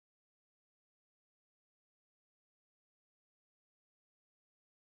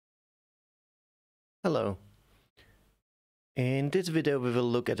Hello. In this video we will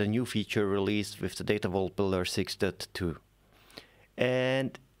look at a new feature released with the Datavault Builder 6.2.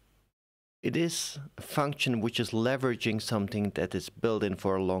 And it is a function which is leveraging something that is built in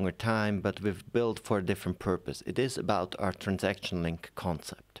for a longer time, but we've built for a different purpose. It is about our transaction link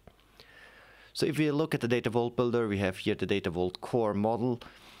concept. So if we look at the Datavault Builder, we have here the Datavault core model.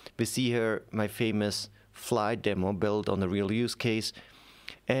 We see here my famous flight demo built on a real use case.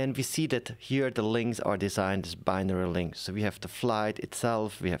 And we see that here the links are designed as binary links. So we have the flight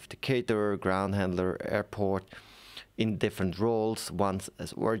itself, we have the caterer, ground handler, airport in different roles, once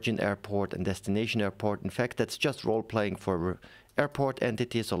as origin airport and destination airport. In fact, that's just role playing for airport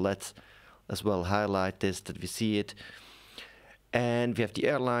entity. So let's as well highlight this, that we see it. And we have the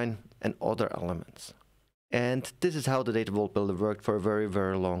airline and other elements. And this is how the Datavault Builder worked for a very,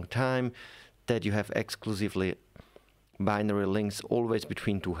 very long time, that you have exclusively binary links always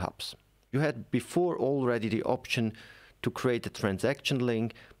between two hubs. You had before already the option to create a transaction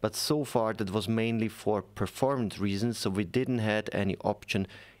link, but so far that was mainly for performance reasons, so we didn't have any option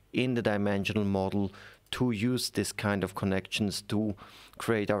in the dimensional model to use this kind of connections to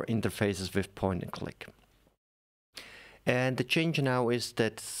create our interfaces with point and click. And the change now is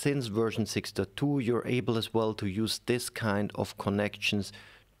that since version 6.2 you're able as well to use this kind of connections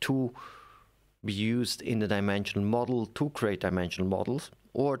to be used in the dimensional model to create dimensional models,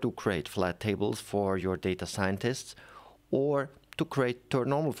 or to create flat tables for your data scientists, or to create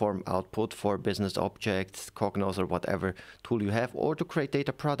normal form output for business objects, Cognos or whatever tool you have, or to create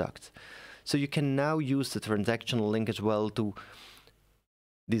data products. So you can now use the transactional link as well to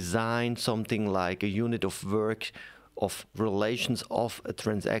design something like a unit of work of relations of a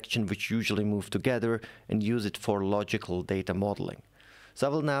transaction which usually move together, and use it for logical data modeling. So I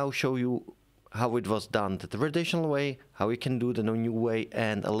will now show you how it was done the traditional way, how we can do the new way,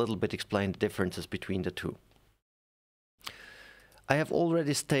 and a little bit explain the differences between the two. I have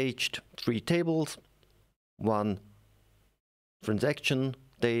already staged 3 tables, one transaction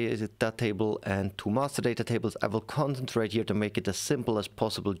data table and 2 master data tables. I will concentrate here to make it as simple as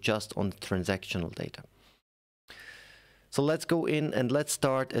possible just on the transactional data. So let's go in and let's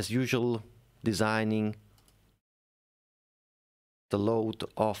start as usual designing the load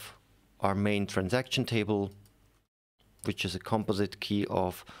of our main transaction table, which is a composite key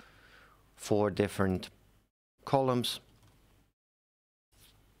of 4 different columns.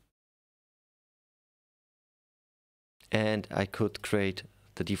 And I could create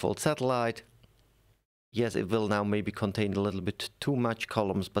the default satellite. Yes, it will now maybe contain a little bit too much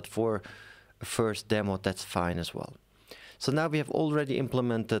columns, but for a first demo, that's fine as well. So now we have already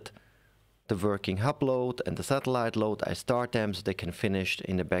implemented the working hub load and the satellite load. I start them so they can finish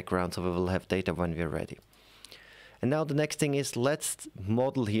in the background, so we will have data when we're ready. And now the next thing is, let's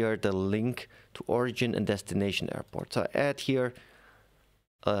model here the link to origin and destination airport. So I add here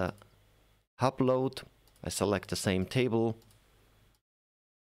a hub load. I select the same table.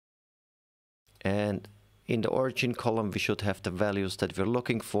 And in the origin column, we should have the values that we're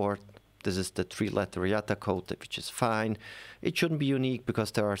looking for. This is the 3-letter IATA code, which is fine. It shouldn't be unique because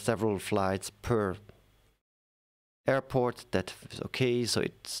there are several flights per airport. That is okay, so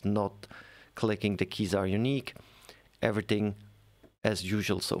it's not clicking the keys are unique. Everything as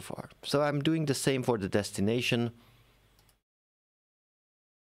usual so far. So I'm doing the same for the destination.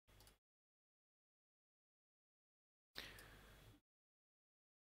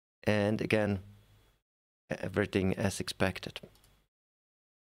 And again, everything as expected.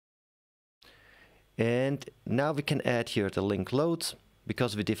 And now we can add here the link loads.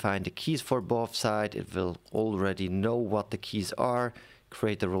 Because we define the keys for both sides, it will already know what the keys are,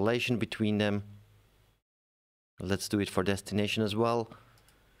 create a relation between them. Let's do it for destination as well.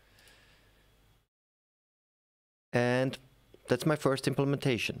 And that's my first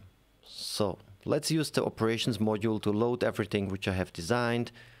implementation. So let's use the operations module to load everything which I have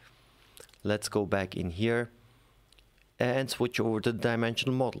designed. Let's go back in here and switch over to the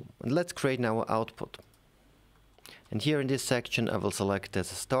dimensional model. And let's create now an output. And here in this section, I will select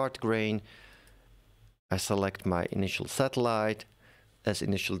as a start grain. I select my initial satellite as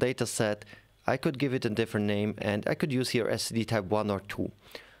initial data set. I could give it a different name, and I could use here SCD type 1 or 2.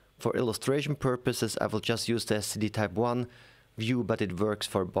 For illustration purposes, I will just use the SCD type 1 view, but it works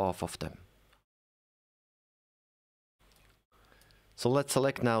for both of them. So let's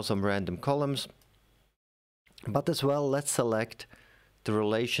select now some random columns. But as well, let's select the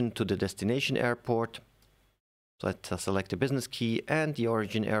relation to the destination airport. So let's select the business key and the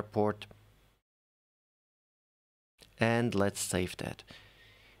origin airport. And let's save that.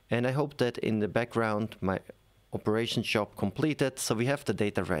 And I hope that in the background my operation job completed, so we have the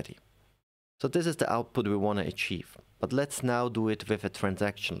data ready. So this is the output we want to achieve. But let's now do it with a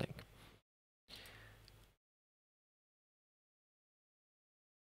transaction link.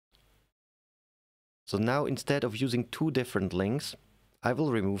 So now instead of using two different links, I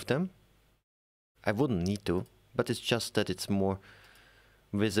will remove them. I wouldn't need to, but it's just that it's more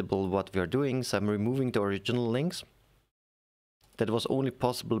visible what we are doing. So I'm removing the original links. That was only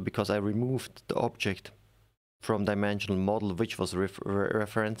possible because I removed the object from dimensional model which was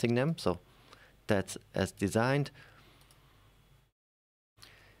referencing them. So that's as designed.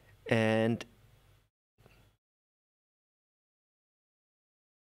 And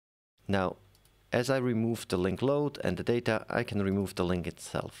now, as I remove the link load and the data, I can remove the link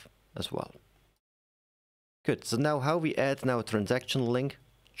itself as well. Good, so now how we add now a transaction link,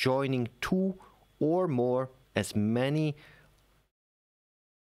 joining two or more, as many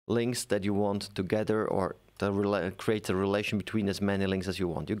links that you want together, or create a relation between as many links as you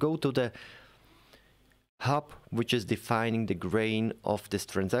want. You go to the hub, which is defining the grain of this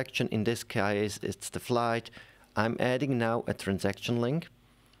transaction. In this case, it's the flight. I'm adding now a transaction link.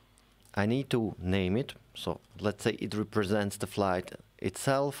 I need to name it. So let's say it represents the flight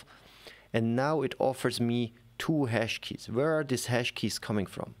itself. And now it offers me two hash keys. Where are these hash keys coming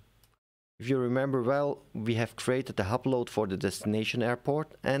from? If you remember well, we have created the hub load for the destination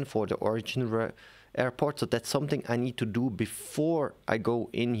airport and for the origin airport. So that's something I need to do before I go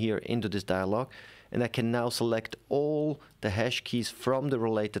in here into this dialog. And I can now select all the hash keys from the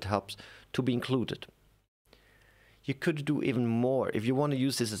related hubs to be included. You could do even more. If you want to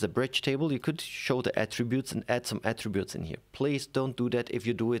use this as a bridge table, you could show the attributes and add some attributes in here. Please don't do that. If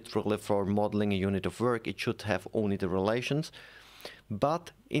you do it really for modeling a unit of work, it should have only the relations.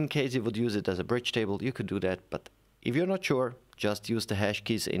 But in case you would use it as a bridge table, you could do that. But if you're not sure, just use the hash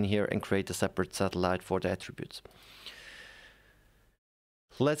keys in here and create a separate satellite for the attributes.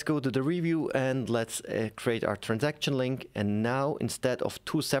 Let's go to the review and let's create our transaction link. And now instead of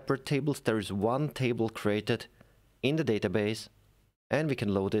two separate tables, there is one table created in the database, and we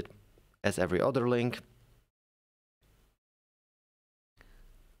can load it as every other link.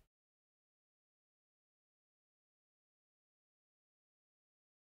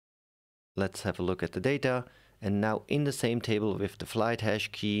 Let's have a look at the data, and now in the same table with the flight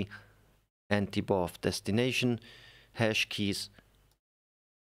hash key and the above destination hash keys,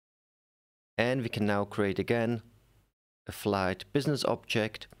 and we can now create again a flight business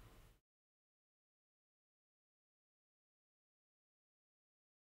object.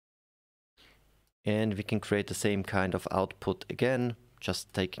 And we can create the same kind of output again,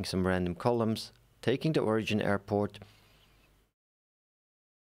 just taking some random columns, taking the origin airport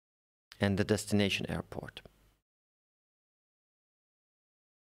and the destination airport.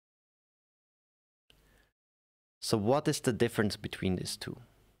 So what is the difference between these two?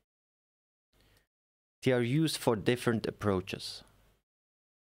 They are used for different approaches.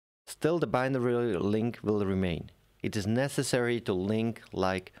 Still, the binary link will remain. It is necessary to link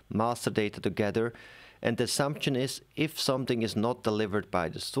like master data together, and the assumption is if something is not delivered by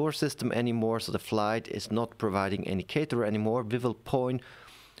the source system anymore, so the flight is not providing any caterer anymore, we will point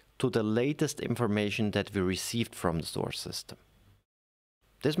to the latest information that we received from the source system.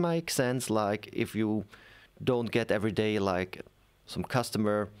 This makes sense, like if you don't get every day like some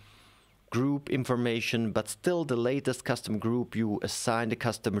customer group information, but still the latest custom group you assign the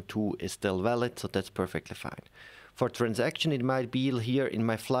customer to is still valid, so that's perfectly fine. For transaction, it might be here in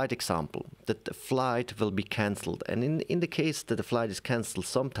my flight example that the flight will be cancelled. And in the case that the flight is cancelled,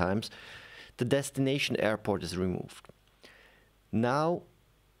 sometimes the destination airport is removed. Now,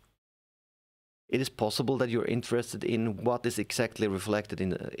 it is possible that you're interested in what is exactly reflected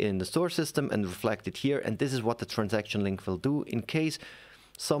in the source system and reflected here. And this is what the transaction link will do. In case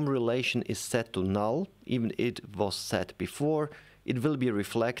some relation is set to null, even it was set before, it will be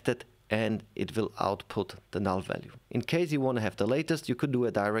reflected and it will output the null value. In case you want to have the latest, you could do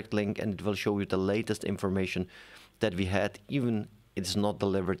a direct link and it will show you the latest information that we had, even it's not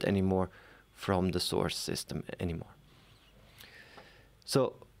delivered anymore from the source system anymore.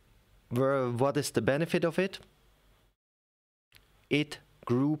 So what is the benefit of it? It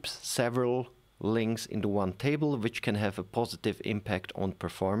groups several links into one table, which can have a positive impact on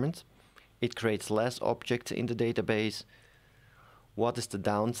performance. It creates less objects in the database. What is the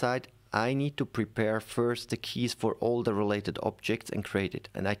downside? I need to prepare first the keys for all the related objects and create it.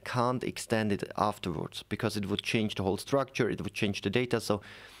 And I can't extend it afterwards because it would change the whole structure, it would change the data. So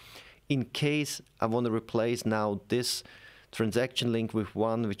in case I want to replace now this transaction link with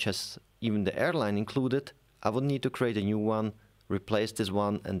one which has even the airline included, I would need to create a new one, replace this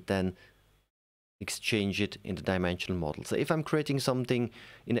one, and then exchange it in the dimensional model. So if I'm creating something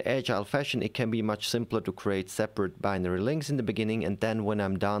in an agile fashion, it can be much simpler to create separate binary links in the beginning, and then when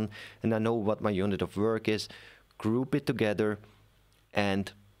I'm done and I know what my unit of work is, group it together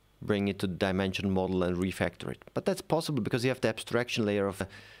and bring it to the dimensional model and refactor it. But that's possible because you have the abstraction layer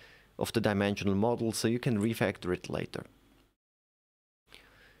of the dimensional model, so you can refactor it later.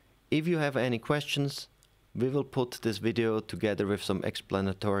 If you have any questions, we will put this video together with some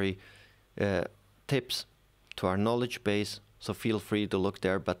explanatory tips to our knowledge base, so feel free to look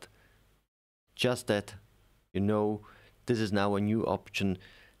there. But just that you know, this is now a new option,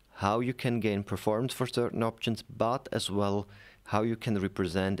 how you can gain performance for certain options, but as well how you can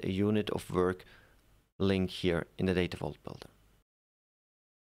represent a unit of work link here in the Datavault Builder.